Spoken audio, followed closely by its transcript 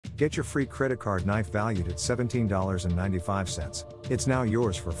Get your free credit card knife valued at $17.95. It's now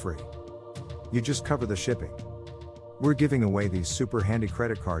yours for free. You just cover the shipping. We're giving away these super handy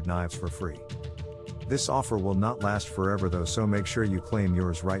credit card knives for free. This offer will not last forever though, so make sure you claim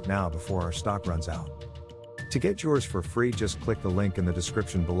yours right now before our stock runs out. To get yours for free, just click the link in the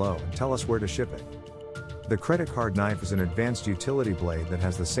description below and tell us where to ship it. The credit card knife is an advanced utility blade that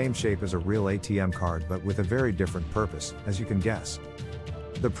has the same shape as a real ATM card but with a very different purpose, as you can guess.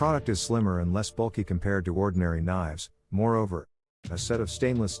 The product is slimmer and less bulky compared to ordinary knives. Moreover, a set of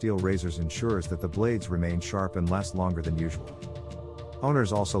stainless steel razors ensures that the blades remain sharp and last longer than usual.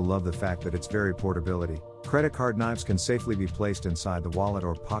 Owners also love the fact that its very portability. Credit card knives can safely be placed inside the wallet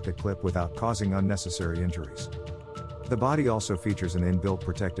or pocket clip without causing unnecessary injuries. The body also features an inbuilt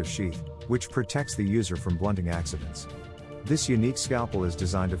protective sheath, which protects the user from blunting accidents. This unique scalpel is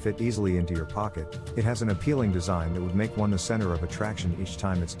designed to fit easily into your pocket. It has an appealing design that would make one the center of attraction each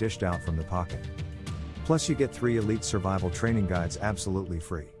time it's dished out from the pocket. Plus you get 3 elite survival training guides absolutely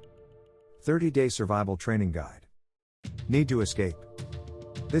free. 30-day survival training guide. Need to escape?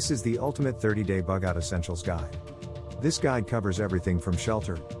 This is the ultimate 30-day bug out essentials guide. This guide covers everything from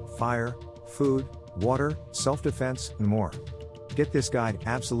shelter, fire, food, water, self-defense, and more. Get this guide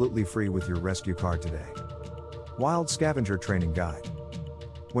absolutely free with your rescue card today. Wild Scavenger Training Guide.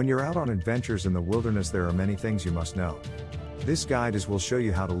 When you're out on adventures in the wilderness, there are many things you must know. This guide will show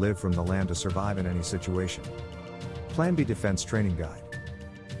you how to live from the land to survive in any situation. Plan B Defense Training Guide.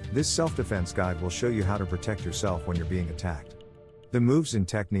 This self-defense guide will show you how to protect yourself when you're being attacked. The moves and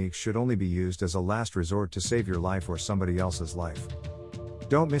techniques should only be used as a last resort to save your life or somebody else's life.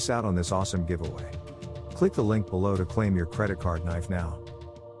 Don't miss out on this awesome giveaway. Click the link below to claim your credit card knife now.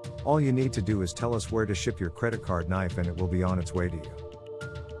 All you need to do is tell us where to ship your credit card knife and it will be on its way to you.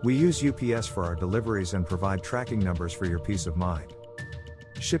 We use UPS for our deliveries and provide tracking numbers for your peace of mind.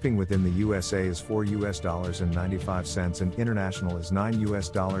 Shipping within the USA is $4.95 and international is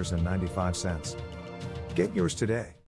 $9.95. Get yours today.